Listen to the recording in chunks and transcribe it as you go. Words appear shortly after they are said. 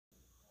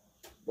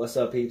What's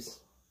up, peeps?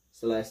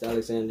 Celeste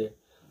Alexander.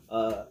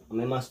 I'm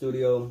in my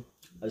studio.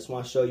 I just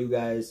want to show you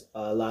guys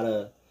a lot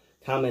of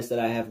comments that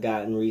I have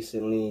gotten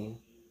recently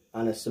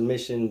on a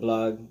submission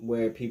blog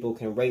where people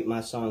can rate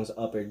my songs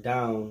up or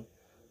down.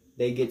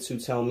 They get to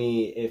tell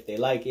me if they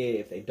like it,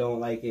 if they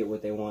don't like it,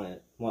 what they want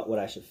what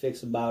I should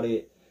fix about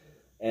it.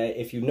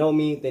 If you know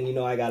me, then you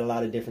know I got a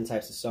lot of different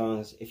types of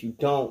songs. If you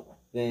don't,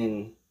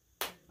 then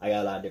I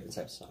got a lot of different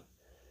types of songs.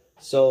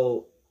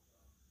 So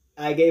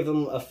I gave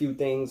them a few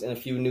things and a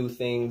few new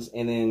things,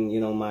 and then, you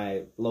know,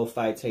 my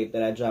lo-fi tape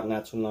that I dropped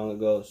not too long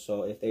ago.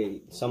 So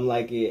if some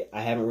like it,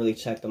 I haven't really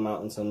checked them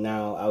out until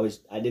now.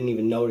 I didn't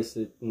even notice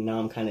it, and now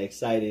I'm kind of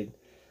excited.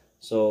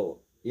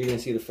 So you're gonna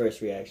see the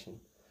first reaction.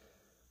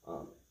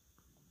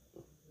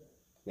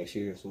 Make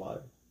sure you drink some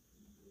water.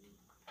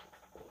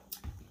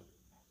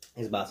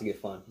 It's about to get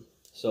fun.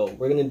 So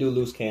we're gonna do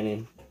Loose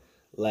Cannon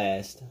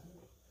last,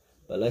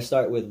 but let's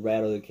start with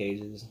Rattle the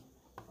Cages.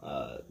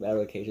 Rattle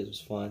the Cages was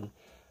fun.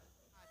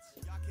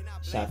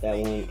 Shot that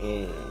one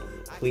in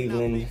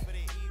Cleveland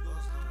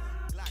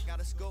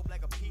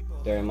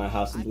during my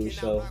House of Blues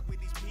show.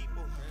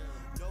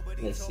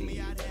 Let's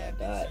see.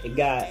 It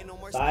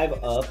got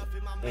 5 up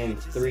and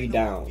 3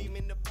 down.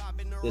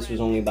 This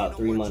was only about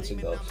 3 months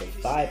ago. So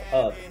 5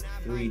 up,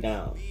 3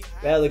 down.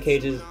 Rattle the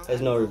Cages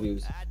has no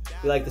reviews.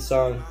 If you like the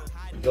song,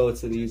 go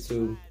to the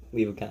YouTube,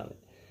 leave a comment.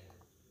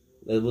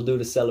 We'll do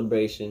the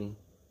celebration.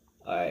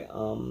 Alright,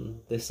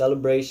 the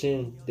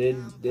celebration did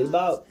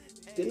not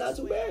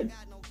too bad.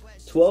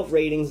 12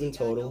 ratings in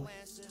total.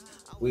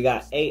 We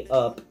got 8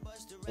 up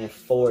and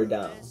 4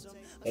 down.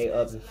 8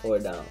 up and 4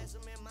 down.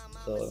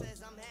 So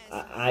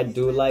I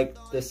do like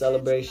the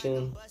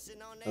celebration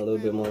a little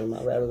bit more than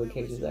my Rattle the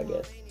Cages, I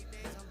guess.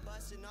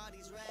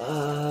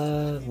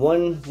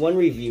 One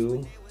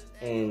review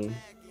in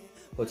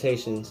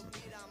quotations.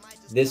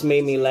 This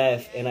made me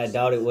laugh and I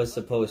doubt it was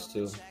supposed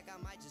to.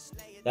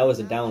 That was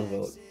a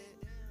downvote.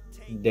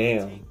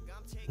 Damn.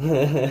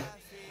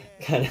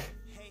 Kinda.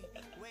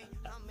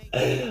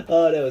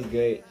 Oh, that was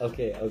great.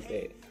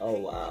 Okay. Oh,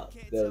 wow.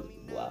 That was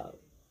wow.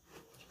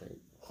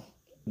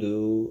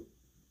 Do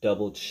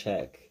Double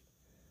Check.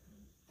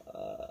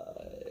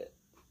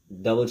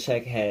 Double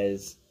Check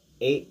has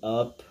 8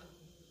 up.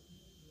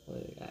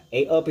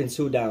 8 up and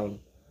 2 down.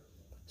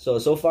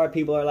 So far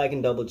people are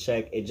liking Double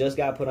Check. It just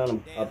got put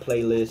on a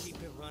playlist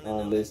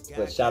list,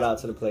 but shout out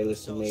to the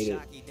playlist who made it.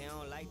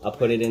 I'll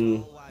put it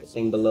in the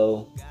thing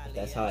below.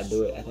 That's how I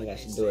do it. I think I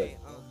should do it.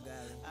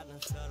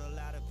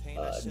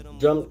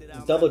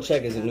 Double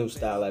Check is a new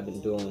style I've been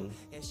doing.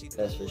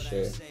 That's for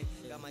sure.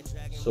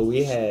 So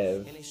we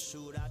have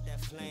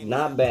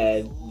not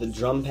bad. The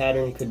drum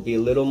pattern could be a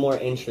little more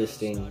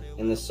interesting,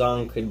 and the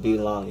song could be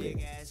longer.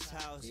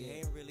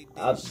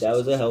 That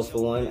was a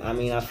helpful one. I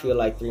mean, I feel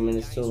like 3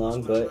 minutes too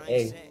long, but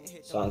hey,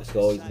 songs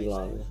could always be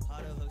longer.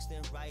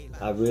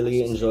 I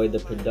really enjoyed the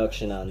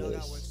production on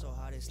this.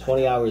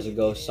 20 hours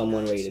ago,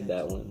 someone rated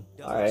that one.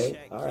 Alright,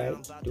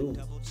 dude.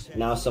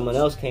 Now someone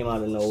else came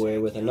out of nowhere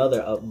with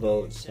another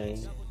upvote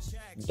saying,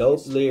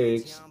 dope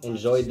lyrics,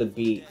 enjoyed the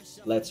beat,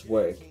 let's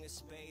work.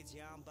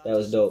 That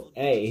was dope.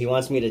 Hey, he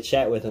wants me to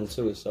chat with him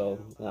too, so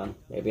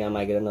maybe I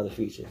might get another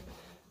feature.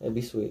 That'd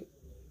be sweet.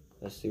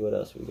 Let's see what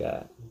else we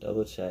got.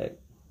 Double Check.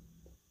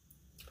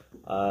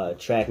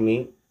 Track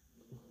Meet.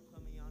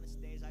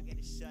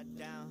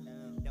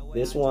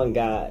 This one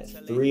got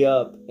 3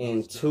 up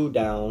and 2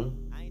 down.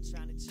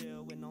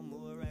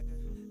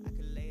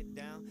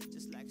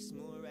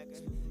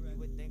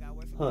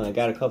 I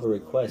got a couple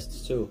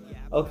requests too.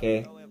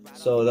 Okay,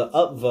 so the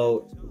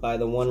upvote by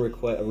the one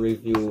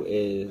review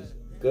is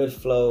good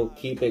flow,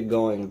 keep it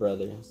going,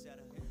 brother.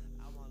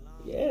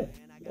 Yeah,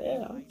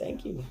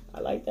 thank you.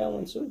 I like that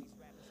one too.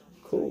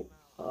 Cool.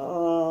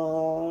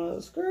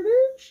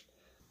 Skirtish.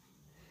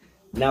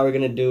 Now we're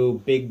gonna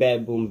do Big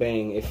Bad Boom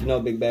Bang. If you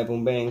know Big Bad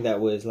Boom Bang, that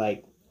was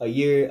like a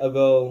year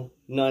ago,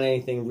 not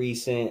anything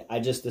recent.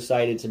 I just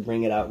decided to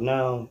bring it out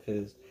now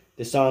because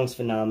the song's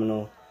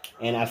phenomenal.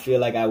 And I feel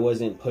like I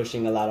wasn't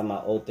pushing a lot of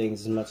my old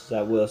things as much as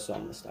I will, so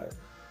I'm going to start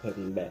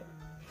putting them back.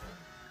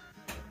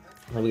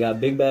 Now we got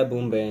Big Bad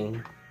Boom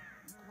Bang.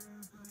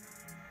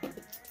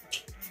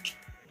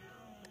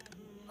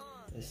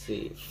 Let's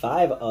see.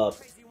 5 up,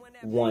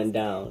 1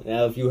 down.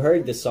 Now, if you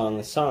heard the song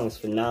is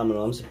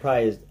phenomenal. I'm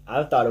surprised.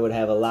 I thought it would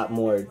have a lot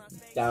more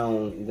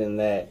down than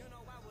that.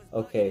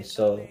 Okay,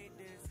 so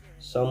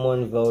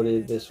someone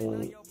voted this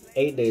one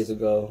 8 days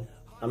ago.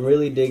 I'm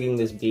really digging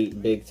this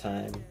beat big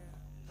time.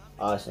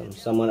 Awesome.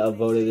 Someone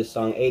upvoted this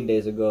song 8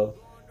 days ago.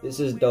 This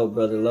is dope,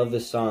 brother. Love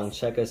this song.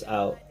 Check us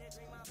out.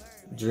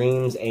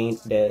 Dreams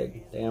ain't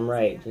dead. Damn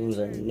right. Dreams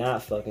are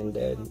not fucking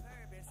dead.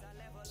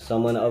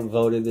 Someone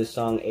upvoted this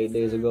song 8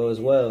 days ago as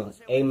well.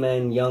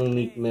 Amen, Young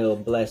Meek Mill.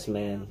 Bless,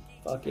 man.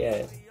 Fuck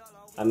yeah.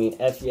 I mean,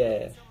 F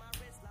yeah.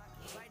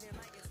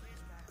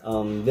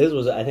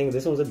 I think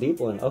this one's a deep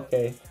one.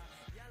 Okay.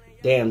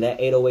 Damn, that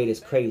 808 is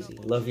crazy.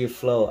 Love your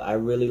flow. I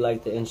really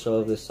like the intro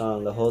of this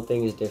song. The whole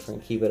thing is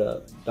different. Keep it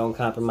up. Don't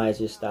compromise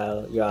your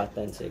style. You're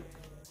authentic.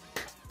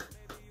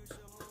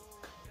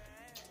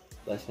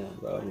 Bless him,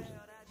 bro.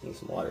 Need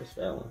some water for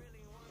that one.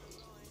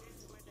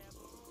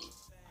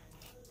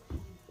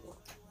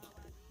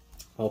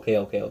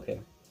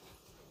 Okay.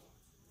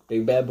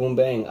 Big Bad Boom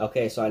Bang.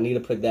 Okay, so I need to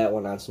put that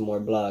one on some more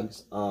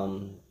blogs.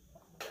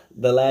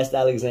 The Last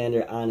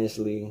Alexander,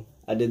 honestly,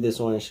 I did this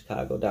one in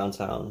Chicago,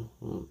 downtown.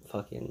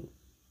 Fucking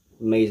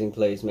amazing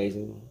place,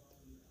 amazing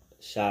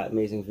shot,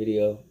 amazing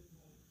video.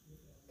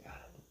 God,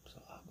 I'm so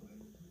awkward.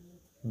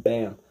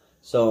 Bam.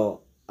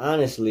 So,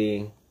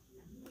 honestly,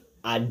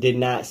 I did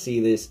not see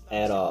this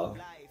at all.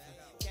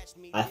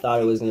 I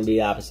thought it was going to be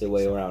the opposite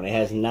way around. It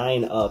has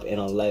 9 up and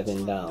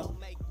 11 down.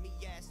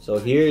 So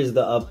here's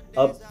the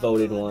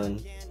up-voted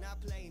one.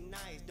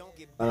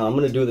 I'm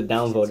going to do the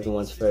down-voted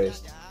ones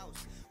first.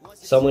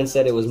 Someone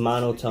said it was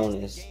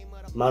monotonous.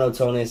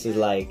 Monotonous is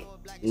like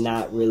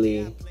not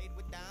really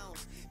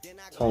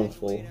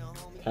toneful.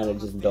 Kind of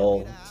just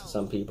dull to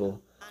some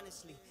people.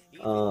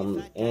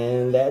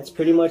 And that's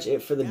pretty much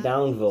it for the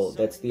downvote.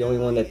 That's the only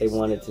one that they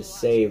wanted to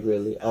save,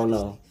 really. Oh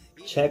no.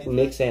 Check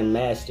mix and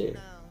master.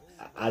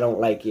 I don't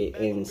like it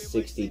in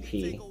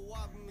 60p.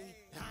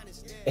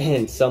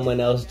 And someone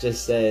else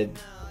just said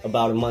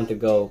about a month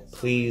ago,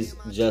 please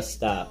just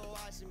stop.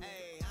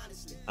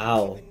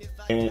 Ow.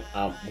 And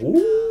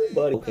woo,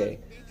 buddy. Okay,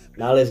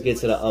 now let's get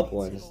to the up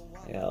ones.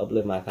 Yeah,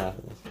 uplift my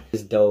confidence.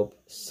 It's dope.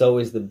 So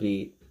is the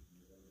beat.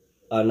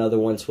 Another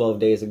one 12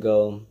 days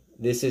ago.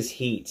 This is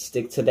heat.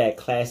 Stick to that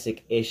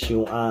classic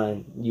issue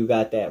on. You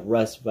got that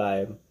Russ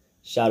vibe.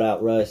 Shout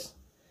out Russ.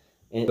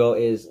 And go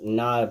is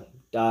nah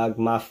dog,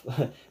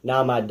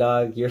 my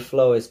dog. Your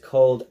flow is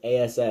cold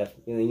ASF.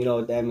 You know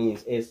what that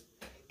means? It's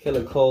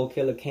killer cold,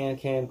 killer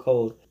can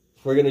cold.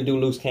 We're gonna do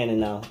loose cannon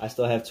now. I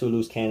still have 2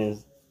 loose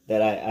cannons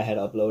that I had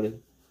uploaded.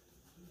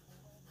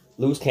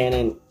 Loose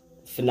cannon,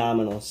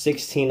 phenomenal.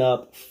 16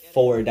 up,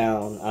 4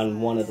 down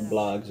on one of the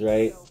blogs,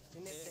 right?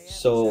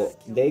 So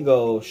they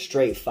go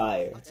straight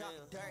fire.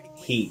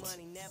 Heat.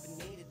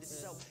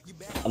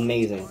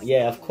 Amazing.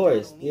 Yeah, of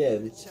course. Yeah.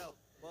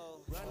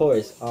 Of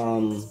course.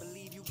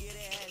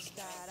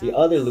 The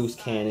other loose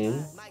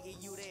cannon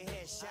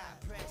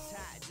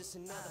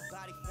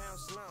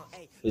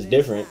is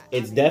different.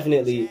 It's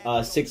definitely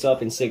 6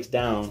 up and 6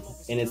 down,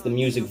 and it's the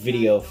music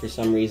video for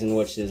some reason,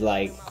 which is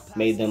like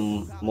made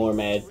them more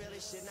mad.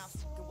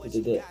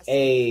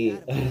 Hey,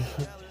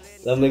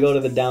 let me go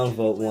to the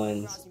downvote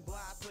ones.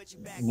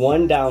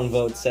 One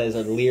downvote says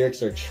the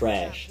lyrics are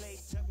trash.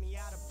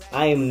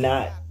 I am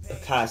not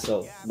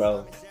Picasso,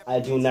 bro. I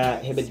do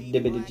not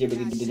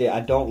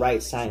I don't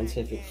write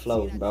scientific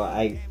flows, bro.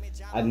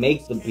 I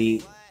make the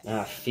beat and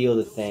I feel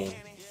the thing.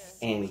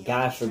 And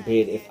God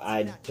forbid if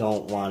I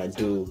don't want to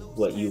do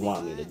what you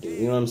want me to do.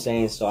 You know what I'm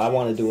saying? So I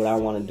want to do what I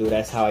want to do.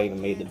 That's how I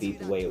even made the beat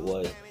the way it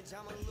was.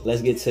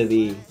 Let's get to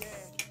the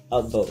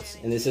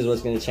upvotes. And this is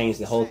what's going to change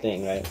the whole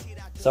thing, right?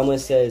 Someone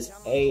says,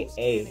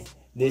 hey,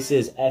 this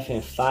is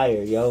effing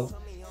fire, yo.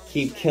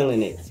 Keep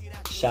killing it.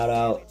 Shout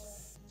out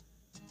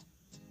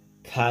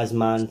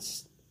Cosmo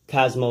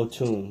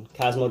Tune.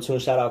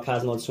 Shout out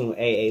Cosmo Tune.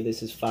 Hey,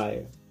 this is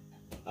fire.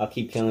 I'll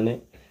keep killing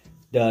it.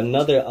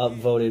 Another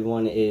upvoted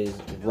one is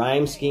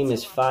Rhyme Scheme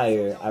is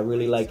fire. I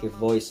really like your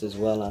voice as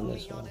well on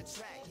this one.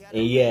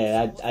 And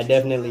yeah, I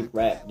definitely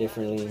rap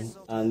differently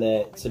on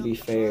that, to be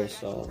fair.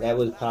 So that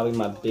was probably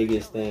my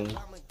biggest thing.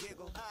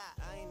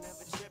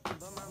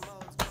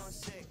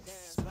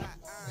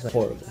 It's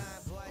horrible.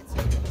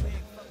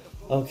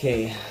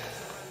 Okay.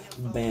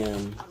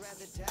 Bam.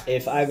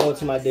 If I go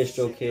to my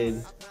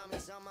DistroKid,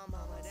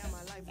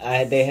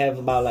 they have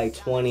about like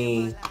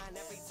 20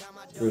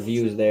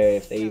 reviews there,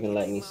 if they even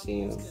let me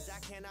see them.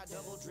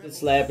 The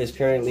Slap is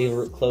currently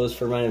closed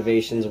for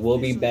renovations. We'll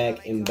be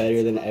back and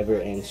better than ever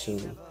and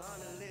soon.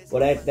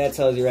 Well, that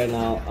tells you right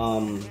now.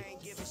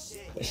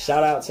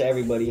 Shout out to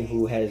everybody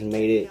who has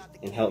made it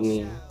and helped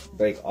me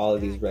break all of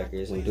these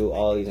records and do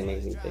all these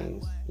amazing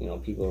things. You know,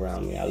 people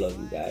around me, I love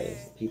you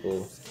guys.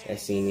 People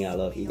that see me, I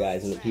love you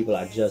guys. And the people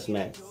I just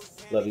met,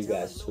 love you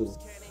guys too.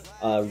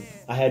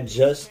 I had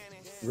just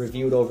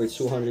reviewed over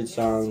 200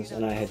 songs,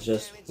 and I had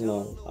just,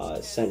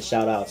 sent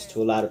shout outs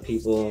to a lot of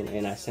people,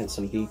 and I sent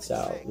some beats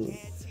out. And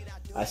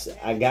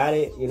I got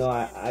it,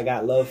 I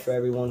got love for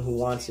everyone who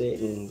wants it,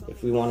 and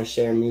if we want to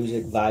share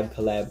music, vibe,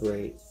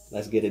 collaborate,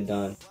 let's get it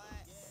done.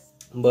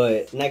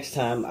 But next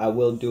time I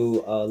will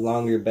do a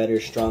longer,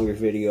 better, stronger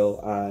video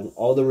on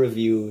all the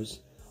reviews,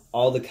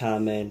 all the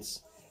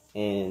comments,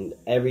 and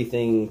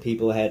everything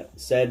people had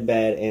said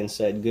bad and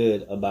said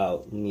good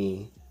about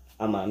me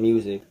on my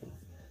music.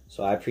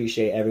 So I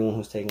appreciate everyone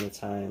who's taking the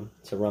time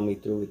to run me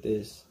through with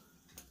this.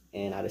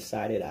 And I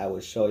decided I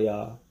would show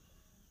y'all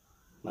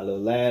my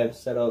little lab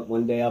setup.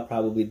 One day I'll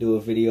probably do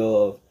a video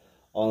of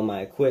all of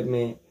my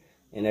equipment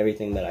and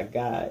everything that I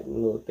got,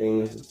 little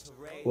things,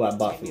 who I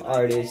bought from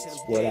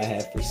artists, what I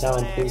have for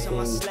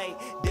soundproofing,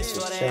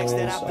 just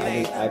chilling. So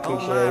I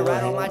appreciate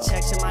everyone. My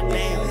checks in my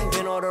name,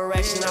 in all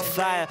direction I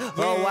fly.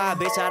 Oh, why,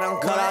 bitch, I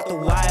don't cut out the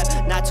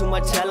wire. Not too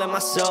much telling my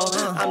soul.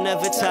 I'm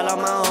never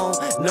telling my own.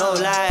 No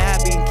lie, I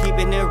be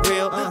keeping it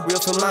real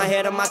from my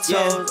head to my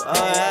toes.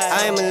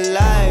 I'm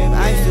alive.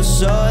 I feel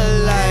so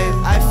alive.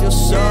 I feel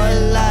so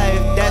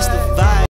alive. That's that's the vibe.